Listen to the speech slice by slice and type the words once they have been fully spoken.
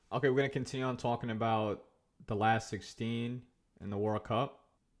Okay, we're gonna continue on talking about the last 16 in the World Cup.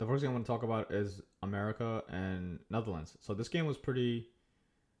 The first game I want to talk about is America and Netherlands. So this game was pretty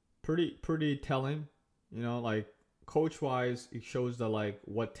telling. You know, like coach wise, it shows that like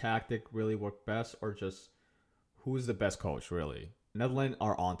what tactic really worked best, or just who's the best coach really. Netherlands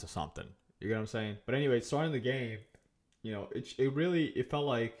are onto something. You get what I'm saying? But anyway, starting the game, it felt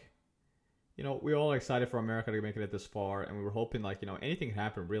like we were all excited for America to make it this far, and we were hoping like anything can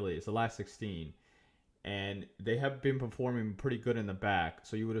happen. Really, it's the last 16, and they have been performing pretty good in the back.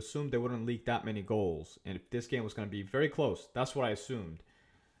 So you would assume they wouldn't leak that many goals, and if this game was going to be very close, that's what I assumed.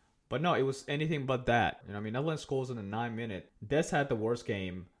 But no, it was anything but that. Netherlands scores in the 9 minute. Des had the worst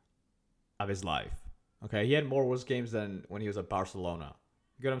game of his life. Okay, he had more worst games than when he was at Barcelona.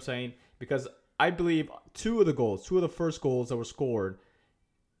 You get what I'm saying? Because I believe two of the first goals that were scored.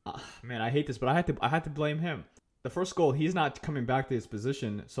 Man, I hate this, but I had to blame him. The first goal, he's not coming back to his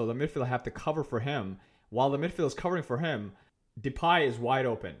position, so the midfield have to cover for him. While the midfield is covering for him, Depay is wide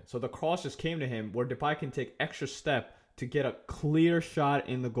open. So the cross just came to him where Depay can take extra step to get a clear shot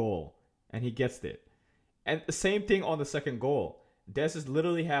in the goal, and he gets it. And the same thing on the second goal. Des is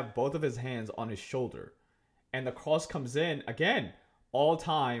literally have both of his hands on his shoulder, and the cross comes in again. All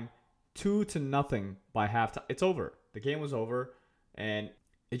time, 2-0 by halftime. It's over. The game was over, and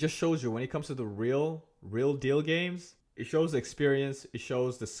it just shows you when it comes to the real deal games. It shows the experience. It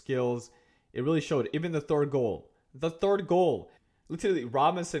shows the skills. It really showed. Even the third goal. Literally,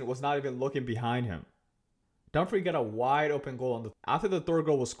 Robinson was not even looking behind him. Dumfries got a wide open goal after the third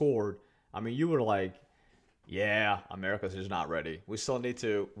goal was scored. You were like, yeah, America's just not ready. We still need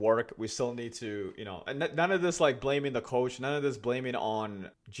to work. We still need to, and none of this like blaming the coach. None of this blaming on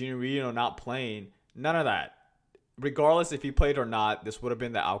Gino not playing. None of that. Regardless if he played or not, this would have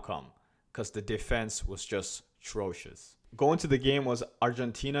been the outcome because the defense was just atrocious. Going to the game was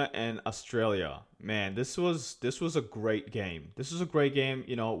Argentina and Australia. Man, this was a great game. This was a great game.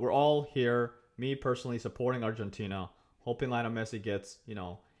 We're all here, me personally, supporting Argentina, hoping Lionel Messi gets,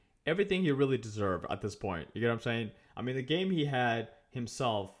 everything he really deserved at this point. You get what I'm saying? The game he had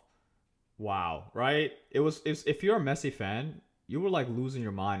himself, wow, right? It was if you're a Messi fan, you were like losing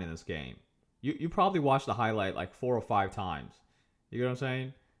your mind in this game. You probably watched the highlight like 4 or 5 times. You get what I'm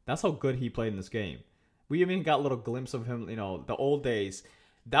saying? That's how good he played in this game. We even got a little glimpse of him, the old days.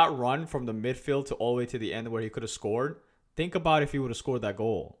 That run from the midfield to all the way to the end where he could have scored. Think about if he would have scored that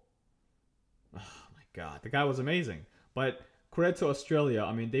goal. Oh my God. The guy was amazing. But credit to Australia.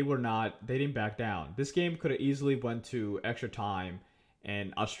 They didn't back down. This game could have easily went to extra time,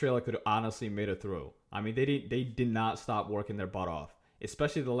 and Australia could have honestly made it through. They did not stop working their butt off.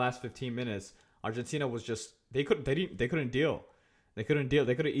 Especially the last 15 minutes, Argentina was just they couldn't deal. They couldn't deal.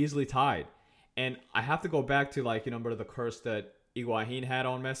 They could have easily tied. And I have to go back to remember the curse that Higuain had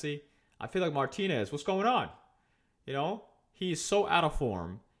on Messi. I feel like Martinez, what's going on? He's so out of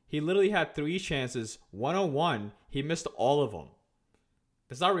form. He literally had 3 chances, 1-on-1. He missed all of them.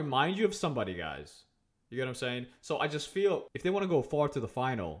 Does that remind you of somebody, guys? You get what I'm saying? So I just feel if they want to go far to the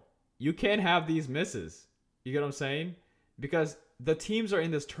final, you can't have these misses. You get what I'm saying? Because the teams are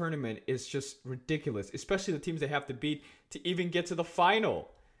in this tournament is just ridiculous, especially the teams they have to beat to even get to the final.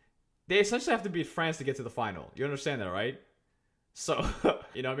 They essentially have to beat France to get to the final. You understand that, right? So,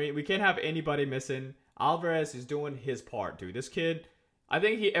 we can't have anybody missing. Alvarez is doing his part, dude. This kid, I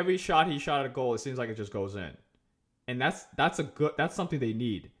think every shot he shot at a goal, it seems like it just goes in. And that's something they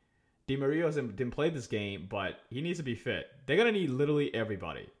need. Di Maria didn't play this game, but he needs to be fit. They're going to need literally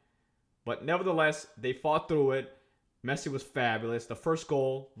everybody. But nevertheless, they fought through it. Messi was fabulous. The first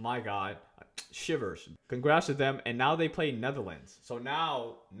goal, my God, shivers. Congrats to them. And now they play Netherlands. So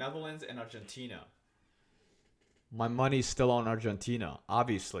now, Netherlands and Argentina. My money's still on Argentina,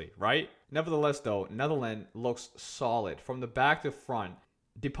 obviously, right? Nevertheless, though, Netherlands looks solid. From the back to front.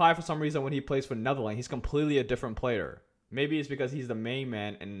 Depay, for some reason, when he plays for Netherlands, he's completely a different player. Maybe it's because he's the main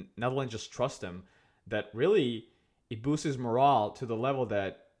man and Netherlands just trust him. That really, it boosts his morale to the level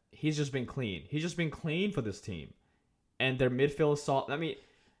that he's just been clean. He's just been clean for this team. And their midfield is solid.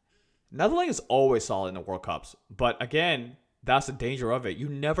 Netherlands is always solid in the World Cups. But again, that's the danger of it. You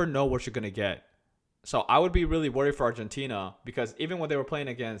never know what you're going to get. So I would be really worried for Argentina because even when they were playing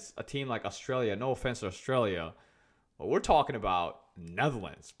against a team like Australia, no offense to Australia, but we're talking about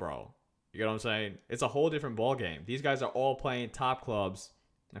Netherlands, bro. You get what I'm saying? It's a whole different ball game. These guys are all playing top clubs,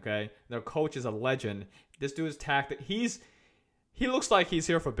 okay? Their coach is a legend. This dude's tactic. He looks like he's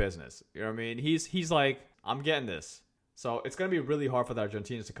here for business. You know what I mean? He's like, I'm getting this. So it's going to be really hard for the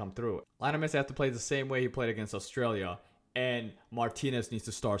Argentinians to come through. Lionel Messi has to play the same way he played against Australia, and Martinez needs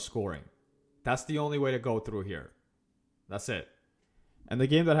to start scoring. That's the only way to go through here. That's it. And the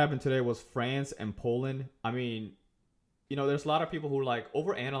game that happened today was France and Poland. I mean, there's a lot of people who are like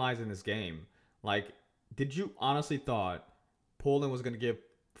overanalyzing this game. Like, did you honestly thought Poland was going to give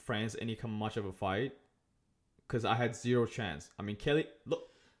France any much of a fight? Because I had zero chance. I mean, Kelly, look,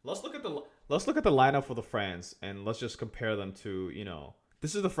 let's look at the lineup for the France, and let's just compare them to,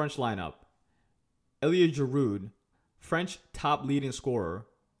 this is the French lineup. Elie Giroud, French top leading scorer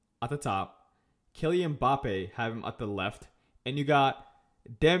at the top. Kylian Mbappe have him at the left, and you got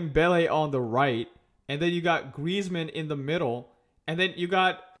Dembele on the right, and then you got Griezmann in the middle, and then you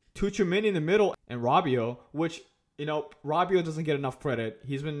got Tchouaméni in the middle, and Rabiot, which, Rabiot doesn't get enough credit.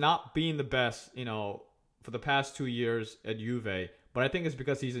 He's been not being the best, for the past 2 years at Juve, but I think it's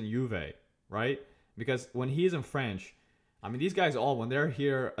because he's in Juve, right? Because when he's in French, I mean, these guys all, when they're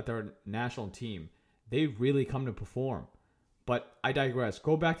here at their national team, they really come to perform. But I digress.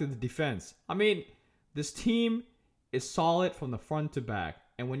 Go back to the defense. I mean, this team is solid from the front to back.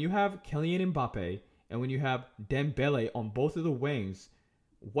 And when you have Kylian Mbappe and when you have Dembele on both of the wings,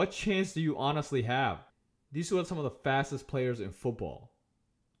 what chance do you honestly have? These two are some of the fastest players in football.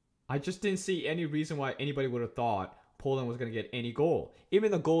 I just didn't see any reason why anybody would have thought Poland was going to get any goal.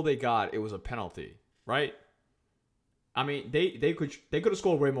 Even the goal they got, it was a penalty, right? I mean, they could have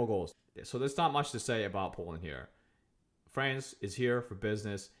scored way more goals. So there's not much to say about Poland here. France is here for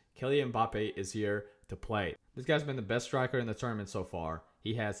business. Kylian Mbappe is here to play. This guy's been the best striker in the tournament so far.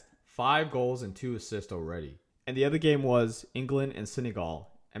 He has 5 goals and 2 assists already. And the other game was England and Senegal.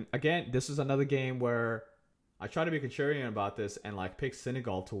 And again, this is another game where I try to be contrarian about this and pick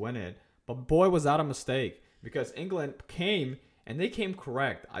Senegal to win it. But boy, was that a mistake. Because England came, and they came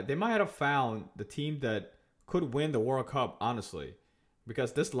correct. They might have found the team that could win the World Cup, honestly.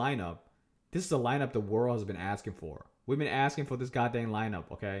 Because this is the lineup the world has been asking for. We've been asking for this goddamn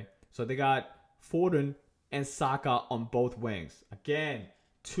lineup, okay? So they got Foden and Saka on both wings. Again,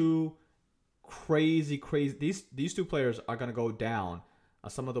 2 crazy. These 2 players are going to go down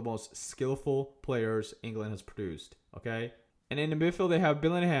as some of the most skillful players England has produced, okay? And in the midfield, they have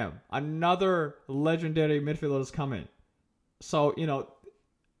Bellingham, another legendary midfielder that's coming. So,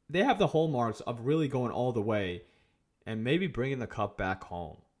 they have the hallmarks of really going all the way and maybe bringing the cup back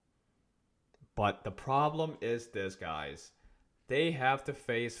home. But the problem is this, guys. They have to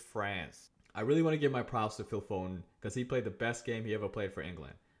face France. I really want to give my props to Phil Foden because he played the best game he ever played for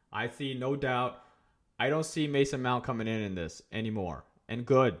England. I see no doubt. I don't see Mason Mount coming in this anymore. And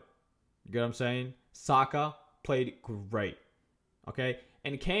good. You get what I'm saying? Saka played great. Okay?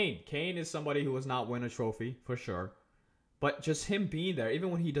 And Kane is somebody who has not won a trophy, for sure. But just him being there,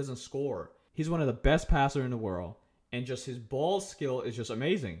 even when he doesn't score, he's one of the best passers in the world. And just his ball skill is just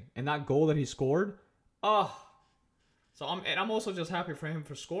amazing. And that goal that he scored, so I'm also just happy for him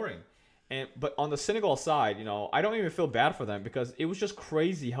for scoring. But on the Senegal side, I don't even feel bad for them because it was just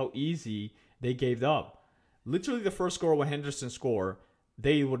crazy how easy they gave up. Literally the first score when Henderson scored,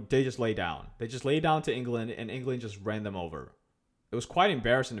 they just lay down. They just lay down to England, and England just ran them over. It was quite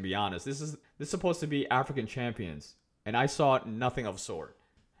embarrassing, to be honest. This is supposed to be African champions, and I saw nothing of sort.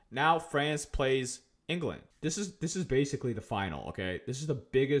 Now France plays England. This is basically the final, okay? This is the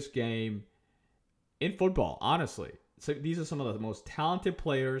biggest game in football, honestly. So these are some of the most talented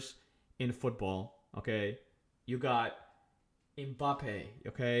players in football, okay? You got Mbappe,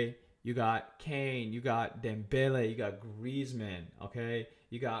 okay? You got Kane, you got Dembele, you got Griezmann, okay?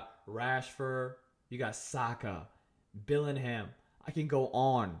 You got Rashford, you got Saka, Bellingham. I can go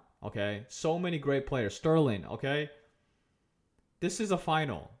on, okay? So many great players. Sterling, okay? This is a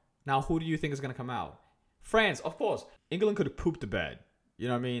final. Now, who do you think is going to come out? France, of course. England could have pooped the bed. You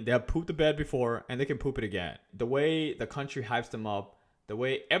know what I mean? They have pooped the bed before, and they can poop it again. The way the country hypes them up, the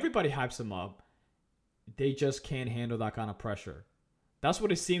way everybody hypes them up, they just can't handle that kind of pressure. That's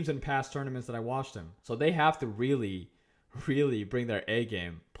what it seems in past tournaments that I watched them. So they have to really, really bring their A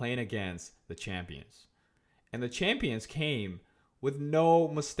game playing against the champions. And the champions came with no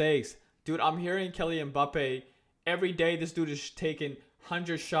mistakes. Dude, I'm hearing Kylian Mbappe every day. This dude is taking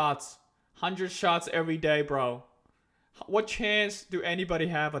 100 shots. 100 shots every day, bro. What chance do anybody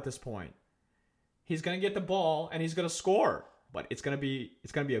have at this point? He's going to get the ball and he's going to score. But it's going to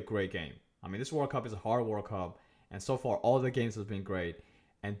be a great game. I mean, this World Cup is a hard World Cup. And so far, all the games have been great.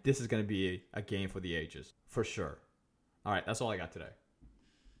 And this is going to be a game for the ages, for sure. All right, that's all I got today.